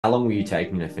How long were you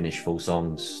taking to finish full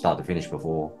songs, start to finish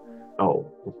before?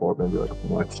 Oh, before maybe like a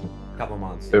couple months. A couple of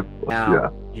months, yeah. If Now, yeah,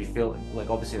 do you feel like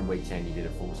obviously in week 10 you did a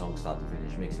full song start to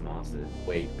finish, mix and mastered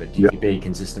week, but do yeah, you be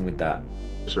consistent with that?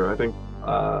 sure. I think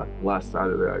last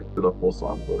Saturday I did a full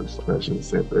song verse finishing the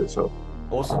same day. So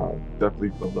Awesome. definitely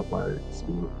built up my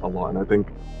speed a lot. And I think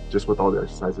just with all the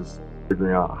exercises,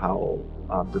 figuring out how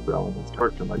different elements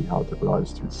work and like how different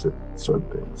artists do certain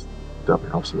things definitely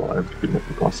helps a lot in speeding up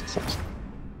the process.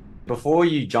 Before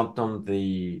you jumped on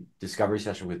the discovery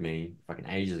session with me fucking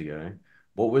ages ago,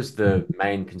 what was the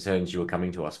main concerns you were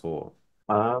coming to us for?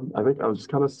 I think I was just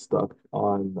kind of stuck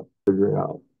on figuring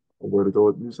out where to go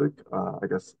with music. I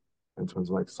guess in terms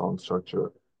of like song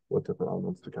structure, what different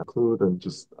elements to include, and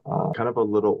just kind of a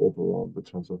little overwhelmed in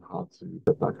terms of how to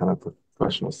get that kind of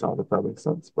professional sound, if that makes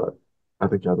sense. But I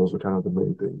think yeah, those were kind of the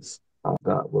main things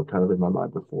that were kind of in my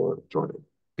mind before joining.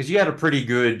 Because you had a pretty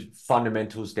good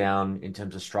fundamentals down in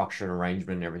terms of structure and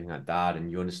arrangement and everything like that,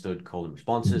 and you understood call and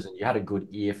responses, and you had a good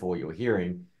ear for what you were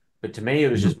hearing. But to me,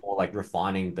 it was Mhm. just more like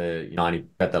refining the 90,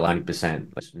 at the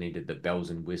 90%. Just needed the bells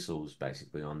and whistles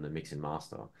basically on the mix and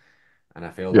master. And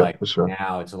I feel Yeah, like for sure.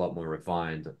 now it's a lot more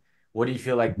refined. What do you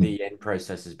feel like Mhm. the end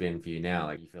process has been for you now?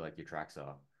 Like you feel like your tracks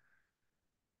are.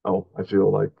 Oh, I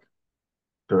feel like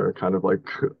they're kind of like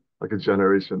like a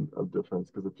generation of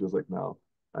difference because it feels like now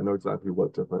I know exactly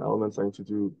what different elements I need to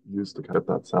do use to kind of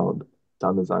get that sound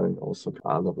designing also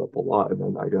I love up a lot. And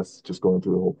then I guess just going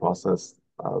through the whole process,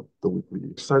 the weekly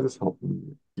exercises helped me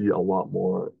see a lot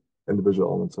more individual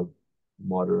elements of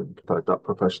modern that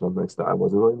professional mix that I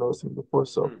wasn't really noticing before.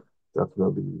 So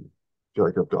definitely feel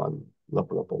like I've gone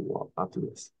leveled up a lot after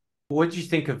this. What did you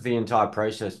think of the entire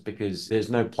process? Because there's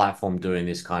no platform doing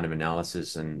this kind of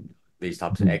analysis and these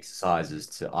types of Mhm. exercises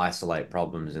to isolate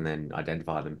problems and then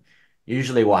identify them.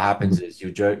 Usually, what happens Mhm. is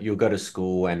you'll go to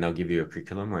school and they'll give you a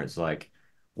curriculum where it's like,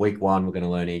 week one, we're going to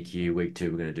learn EQ, week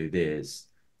two, we're going to do this.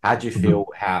 How do you Mhm. feel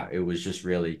how it was just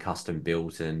really custom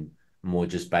built and more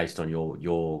just based on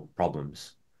your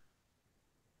problems?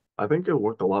 I think it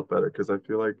worked a lot better because I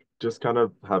feel like just kind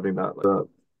of having that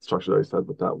structure that I said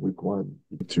with that week one,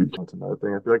 week two content, that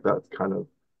thing, I feel like that's kind of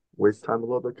wastes time a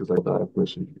little bit because like that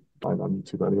information you can find on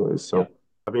YouTube anyways. Yeah. So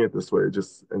having it this way, it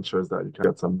just ensures that you can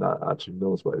get someone that actually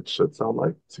knows what it should sound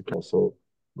like to also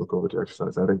look over the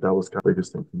exercise. I think that was kind of the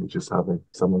biggest thing for me, just having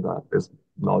someone that is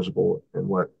knowledgeable in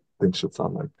what things should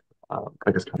sound like.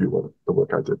 I guess kind of what the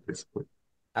work I did basically.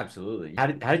 Absolutely. How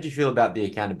did you feel about the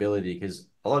accountability? Because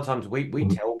a lot of times we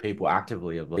Mhm. tell people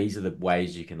actively of these are the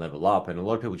ways you can level up, and a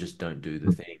lot of people just don't do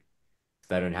the thing.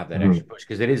 They don't have that extra Mhm. push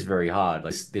because it is very hard.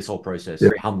 Like this whole process, Yeah,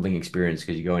 very humbling experience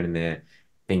because you go in there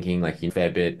thinking like you know a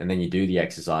fair bit, and then you do the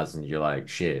exercise and you're like,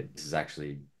 shit, this is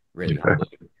actually really yeah. humbling.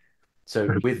 So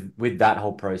with that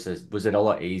whole process, was it a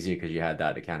lot easier because you had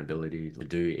that accountability to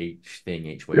do each thing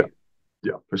each Yeah. week?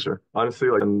 Yeah, for sure. Honestly,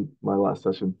 like when my last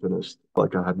session finished,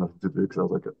 like I had nothing to do because I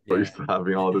was like so Yeah. used to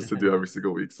having all this to do every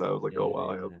single week. So I was like, Yeah, oh yeah, wow,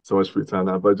 I have yeah. so much free time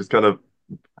now. But I just kind of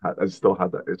I just still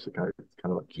had that itch to kind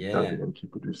of like keep Yeah. diving and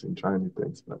keep producing, trying new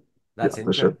things. But yeah, That's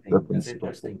for sure, interesting. definitely That's super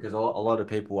interesting helpful. because a lot of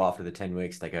people after the 10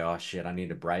 weeks, they go, oh shit, I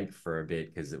need a break for a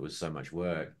bit because it was so much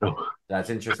work. Oh, That's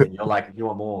interesting. You're like, you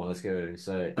want more? Let's go.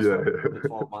 So that's yeah. for the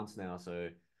 12 months now. So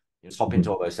you just hop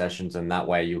into all those sessions and that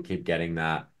way you'll keep getting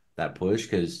that push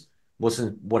because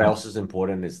what else is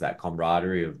important is that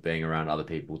camaraderie of being around other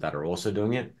people that are also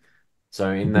doing it. So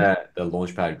in the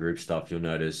Launchpad group stuff, you'll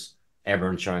notice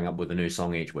everyone's showing up with a new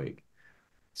song each week.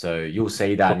 So you'll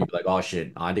see that and you'll be like, oh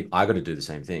shit, I think I got to do the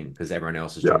same thing because everyone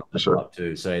else is Yeah, trying to for level sure. up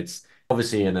too. So it's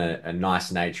obviously in a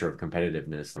nice nature of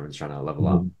competitiveness. Everyone's trying to level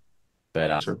up, Mhm.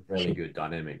 but Sure, for really sure. good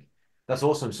dynamic. That's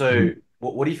awesome. So Mhm.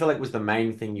 what do you feel like was the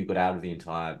main thing you got out of the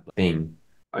entire thing?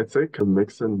 I'd say a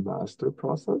mix and master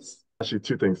process. Actually,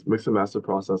 two things: mix and master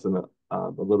process and a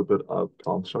little bit of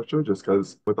song structure. Just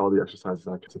because with all the exercises,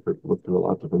 I could look through a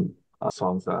lot of different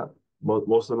songs that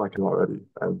most of them I can already,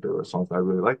 and there were songs that I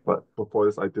really liked. But before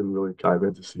this, I didn't really dive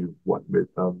in to see what made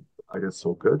them, I guess,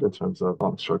 so good in terms of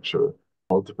song structure,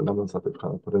 all the different elements that they've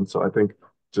kind of put in. So I think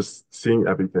just seeing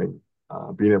everything,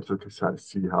 being able to kind of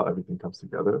see how everything comes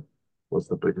together was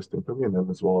the biggest thing for me. And then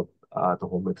as well, the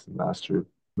whole mix and mastering,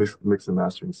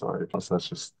 sorry, process,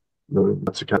 just learning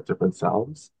to get different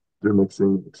sounds through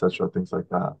mixing, etc., things like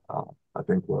that. I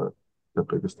think were the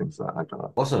biggest things that I got out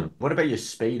of it. Awesome. What about your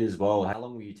speed as well? How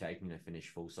long were you taking to finish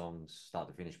full songs, start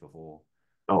to finish before?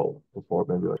 Oh, before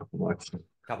maybe like a couple months.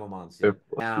 A couple of months, yeah. If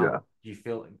Now, yeah, do you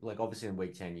feel like obviously in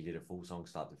week 10 you did a full song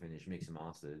start to finish, mix and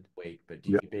mastered week, but do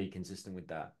yeah, you be consistent with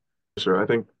that? sure. I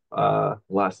think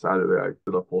last Saturday I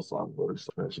did a full song verse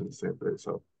finishing the same day.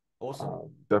 So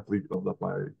Awesome. definitely built up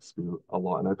my speed a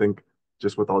lot. And I think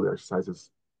just with all the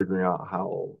exercises, figuring out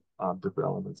how different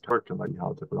elements work and like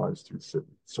how different artists do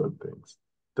certain things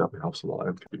definitely helps a lot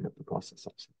and keeping up the process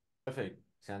also. Perfect.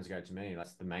 Sounds great to me.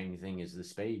 That's the main thing is the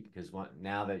speed because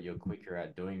now that you're quicker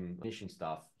at doing finishing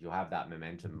stuff, you'll have that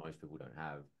momentum most people don't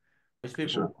have. Most For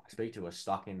sure. people I speak to are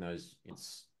stuck in those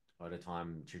it's at a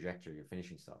time trajectory of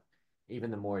finishing stuff. Even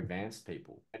the more advanced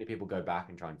people, many people go back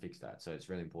and try and fix that. So it's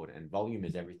really important. And volume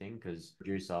is everything because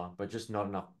producer, but just not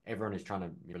enough. Everyone is trying to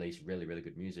release really, really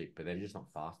good music, but they're just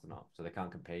not fast enough. So they can't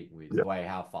compete with Yeah. the way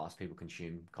how fast people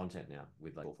consume content now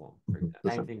with like short form. For Mhm. example.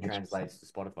 Same 100%. thing 100%. translates to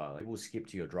Spotify. Like, people will skip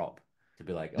to your drop to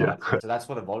be like, oh, Yeah. that's it. So that's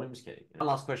what the volume's key. One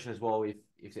last question as well.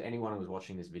 If anyone was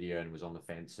watching this video and was on the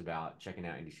fence about checking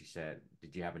out industry set,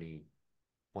 did you have any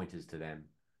pointers to them?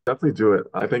 Definitely do it.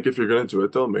 I think if you're going to do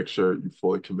it, though, make sure you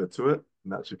fully commit to it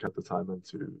and actually cut the time in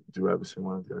to do every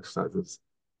single one of the exercises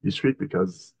each week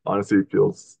because honestly, it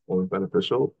feels only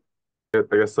beneficial. I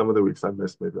guess some of the weeks I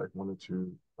missed maybe like one or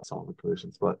two song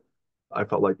creations, but I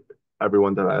felt like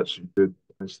everyone that I actually did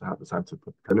manage to have the time to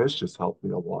finish just helped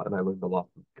me a lot. And I learned a lot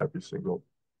from every single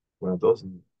one of those.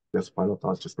 And I guess final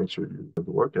thoughts, just make sure you do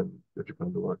the work. And if you put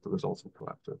in the work, the results will come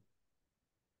after.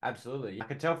 Absolutely. I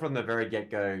could tell from the very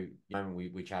get-go,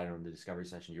 we chatted on the discovery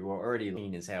session, you were already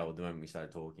lean as hell the moment we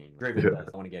started talking. Driven, Yeah.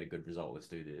 I want to get a good result, let's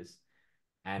do this.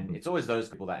 And Mhm. it's always those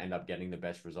people that end up getting the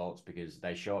best results because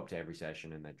they show up to every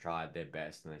session and they try their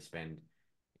best and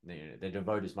they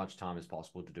devote as much time as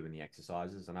possible to doing the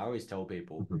exercises. And I always tell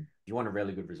people, Mhm. if you want a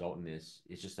really good result in this,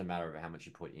 it's just a matter of how much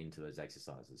you put into those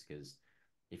exercises. Because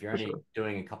if you're For only sure.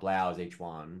 doing a couple hours each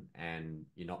one and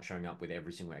you're not showing up with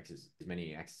every single exercise, as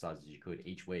many exercises as you could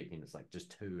each week, and it's like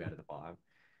just two out of the five,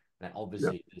 then Yeah.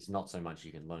 obviously there's not so much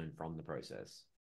you can learn from the process.